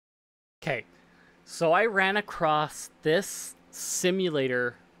Okay, so I ran across this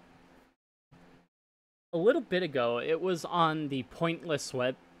simulator a little bit ago. It was on the Pointless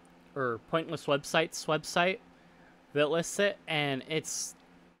Websites website that lists it, and it's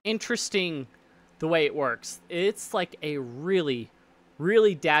interesting the way it works. It's like a really,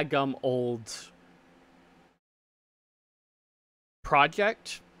 really daggum old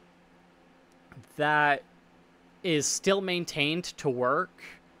project that is still maintained to work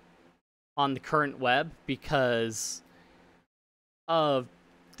on the current web because of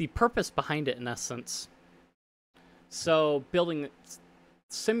the purpose behind it, in essence. So, building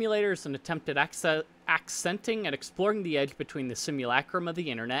simulators and attempted accenting and exploring the edge between the simulacrum of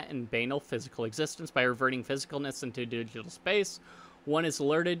the internet and banal physical existence by reverting physicalness into digital space. One is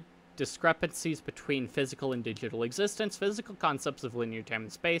alerted discrepancies between physical and digital existence, physical concepts of linear time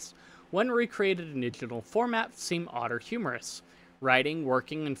and space, when recreated in digital format, seem odd or humorous. Writing,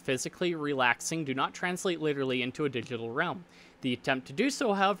 working, and physically relaxing do not translate literally into a digital realm. The attempt to do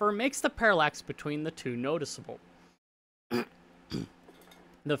so, however, makes the parallax between the two noticeable.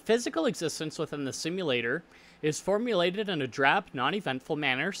 The physical existence within the simulator is formulated in a drab, non-eventful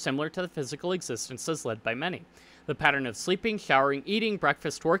manner similar to the physical existences led by many. The pattern of sleeping, showering, eating,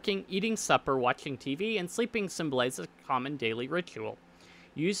 breakfast, working, eating supper, watching TV, and sleeping symbolize a common daily ritual.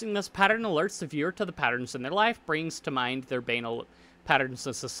 Using this pattern alerts the viewer to the patterns in their life, brings to mind their banal patterns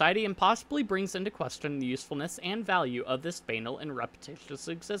of society, and possibly brings into question the usefulness and value of this banal and repetitious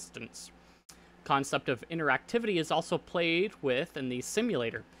existence. Concept of interactivity is also played with in the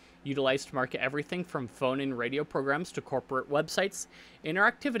simulator. Utilized to market everything from phone and radio programs to corporate websites,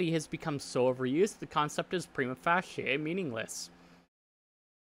 interactivity has become so overused the concept is prima facie meaningless.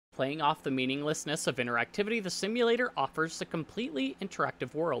 Playing off the meaninglessness of interactivity, the simulator offers a completely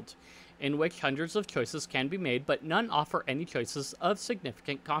interactive world, in which hundreds of choices can be made, but none offer any choices of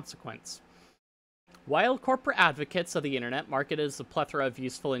significant consequence. While corporate advocates of the internet market as a plethora of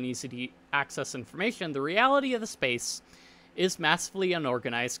useful and easy-to-access information, the reality of the space is massively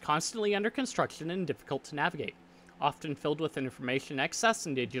unorganized, constantly under construction, and difficult to navigate, often filled with information excess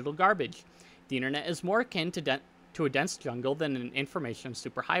and digital garbage. The internet is more akin to a dense jungle than an information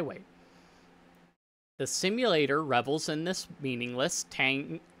superhighway. The simulator revels in this meaningless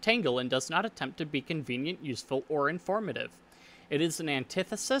tangle and does not attempt to be convenient, useful, or informative. It is an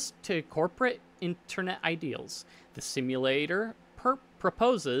antithesis to corporate internet ideals. The simulator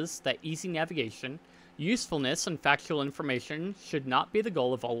proposes that easy navigation, usefulness, and factual information should not be the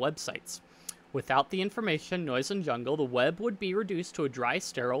goal of all websites. Without the information, noise, and jungle, the web would be reduced to a dry,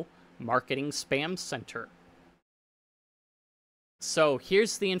 sterile marketing spam center. So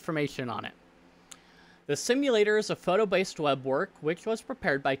here's the information on it. The simulator is a photo-based web work which was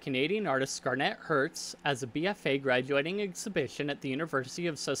prepared by Canadian artist Garnet Hertz as a BFA graduating exhibition at the University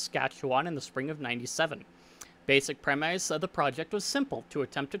of Saskatchewan in the spring of '97. Basic premise of the project was simple: to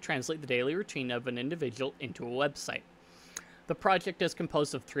attempt to translate the daily routine of an individual into a website. The project is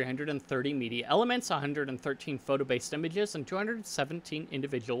composed of 330 media elements, 113 photo-based images, and 217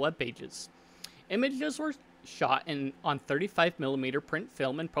 individual web pages. Images were shot on 35mm print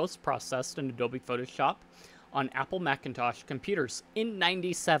film and post-processed in Adobe Photoshop on Apple Macintosh computers in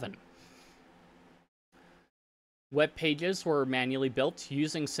 '97. Web pages were manually built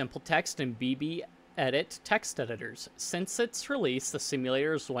using simple text and BB Edit text editors. Since its release, the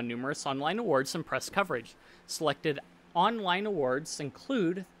simulator has won numerous online awards and press coverage. Selected online awards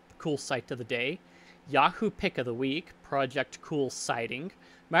include the Cool Site of the Day, Yahoo Pick of the Week, Project Cool Sighting,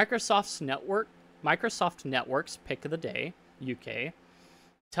 Microsoft Network's Pick of the Day, UK,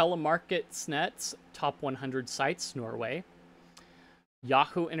 Telemarketsnet's Top 100 Sites, Norway,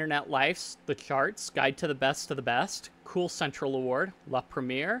 Yahoo Internet Life's The Charts, Guide to the Best of the Best, Cool Central Award, La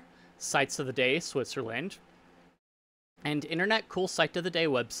Premiere, Sites of the Day, Switzerland, and Internet Cool Site of the Day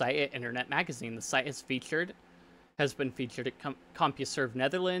website at Internet Magazine. The site has been featured at CompuServe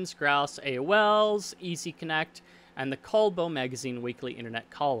Netherlands, Grouse, AOL's, Easy Connect, and the Colbo Magazine weekly internet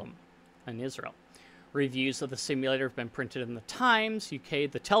column in Israel. Reviews of the simulator have been printed in the Times, UK,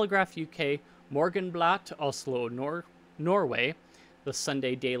 the Telegraph, UK, Morgenblatt, Oslo, Norway, the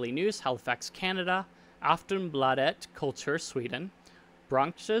Sunday Daily News, Halifax, Canada, Aftonbladet, Culture, Sweden,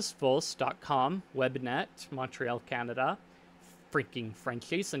 Branchesvost.com, Webnet, Montreal, Canada, freaking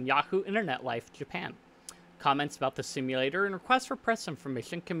Frenchies, and Yahoo Internet Life, Japan. Comments about the simulator and requests for press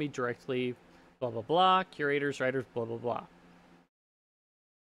information can be directly blah blah blah, curators, writers, blah blah blah.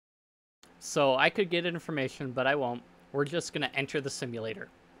 So I could get information, but I won't. We're just going to enter the simulator.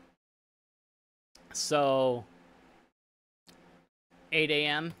 So 8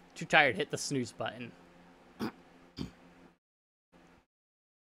 a.m., too tired, hit the snooze button.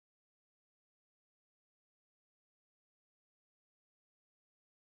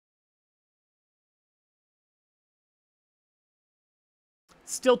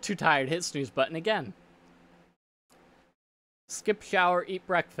 Still too tired. Hit snooze button again. Skip shower, eat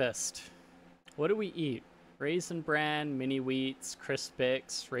breakfast. What do we eat? Raisin Bran, Mini Wheats,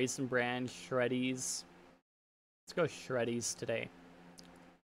 Crispix, Raisin Bran, Shreddies. Let's go Shreddies today.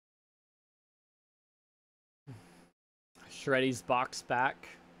 Shreddies box back.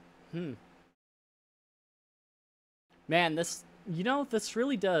 Man, this, you know, this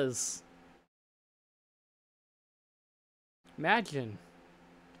really does. Imagine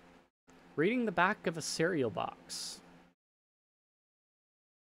reading the back of a cereal box.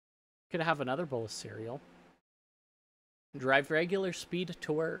 Could have another bowl of cereal. Drive regular speed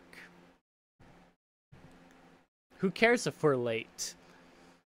to work. Who cares if we're late?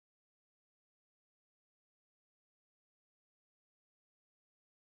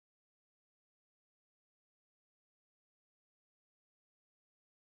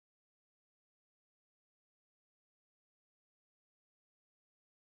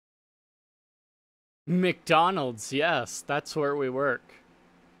 McDonald's, yes, that's where we work.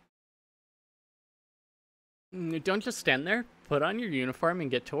 Don't just stand there. Put on your uniform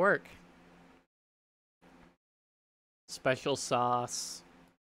and get to work. Special sauce,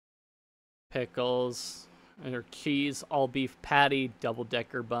 pickles, or cheese, all beef patty,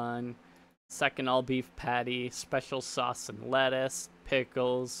 double-decker bun, second all beef patty, special sauce and lettuce,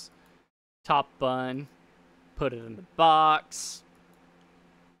 pickles, top bun, put it in the box.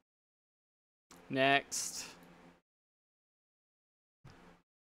 Next.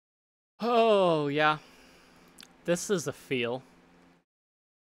 Oh, yeah. This is a feel.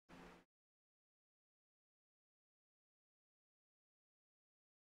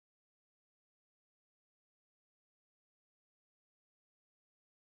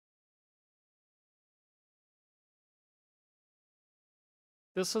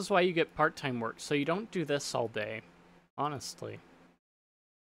 This is why you get part-time work, so you don't do this all day, honestly.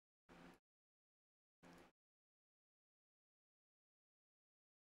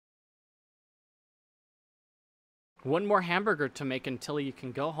 One more hamburger to make until you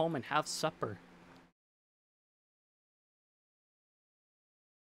can go home and have supper.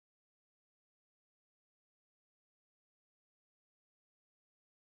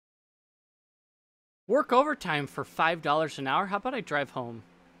 Work overtime for $5 an hour? How about I drive home?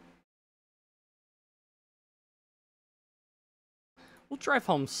 We'll drive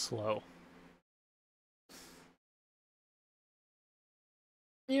home slow.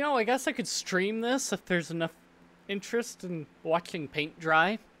 You know, I guess I could stream this if there's enough interest in watching paint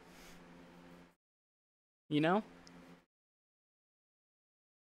dry. You know?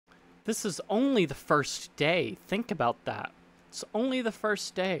 This is only the first day. Think about that. It's only the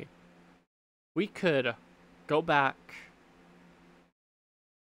first day. We could go back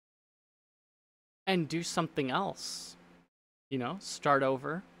and do something else. You know, start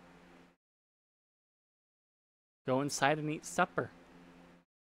over. Go inside and eat supper.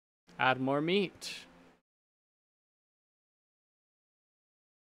 Add more meat.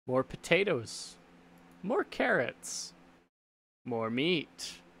 More potatoes. More carrots. More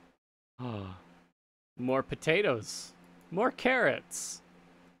meat. More potatoes. More carrots.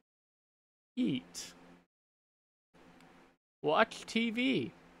 Eat. Watch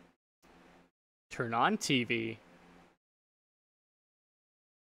TV. Turn on TV.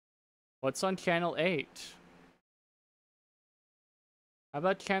 What's on channel 8? How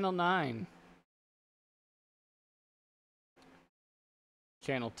about channel 9?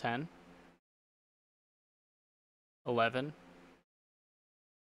 Channel 10? 11?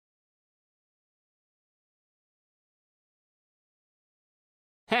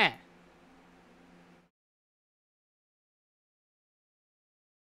 Heh!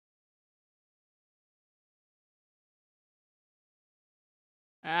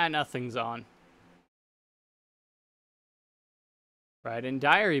 Nothing's on. Write in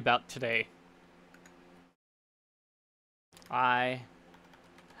diary about today. I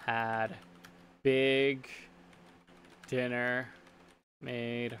had big dinner,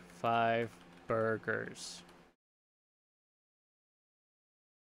 made 5 burgers.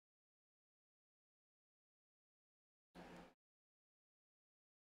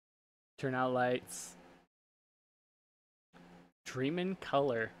 Turn out lights. Dream in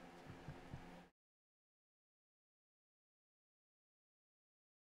color.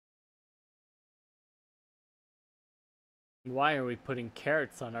 Why are we putting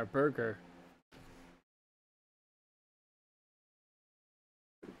carrots on our burger?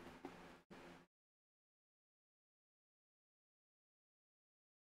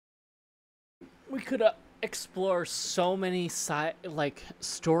 We could explore so many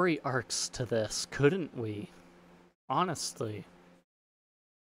story arcs to this, couldn't we? Honestly.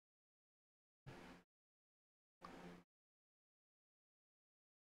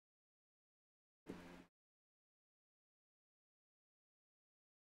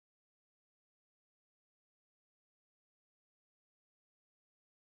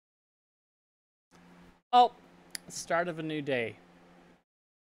 Oh, start of a new day.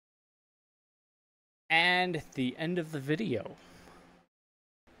 And the end of the video.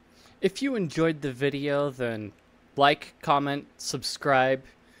 If you enjoyed the video, then like, comment, subscribe,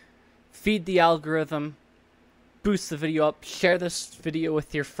 feed the algorithm, boost the video up, share this video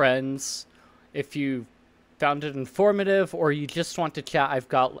with your friends. If you found it informative or you just want to chat, I've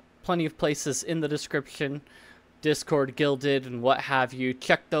got plenty of places in the description, Discord, Guilded, and what have you.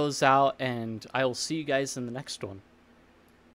 Check those out, and I will see you guys in the next one.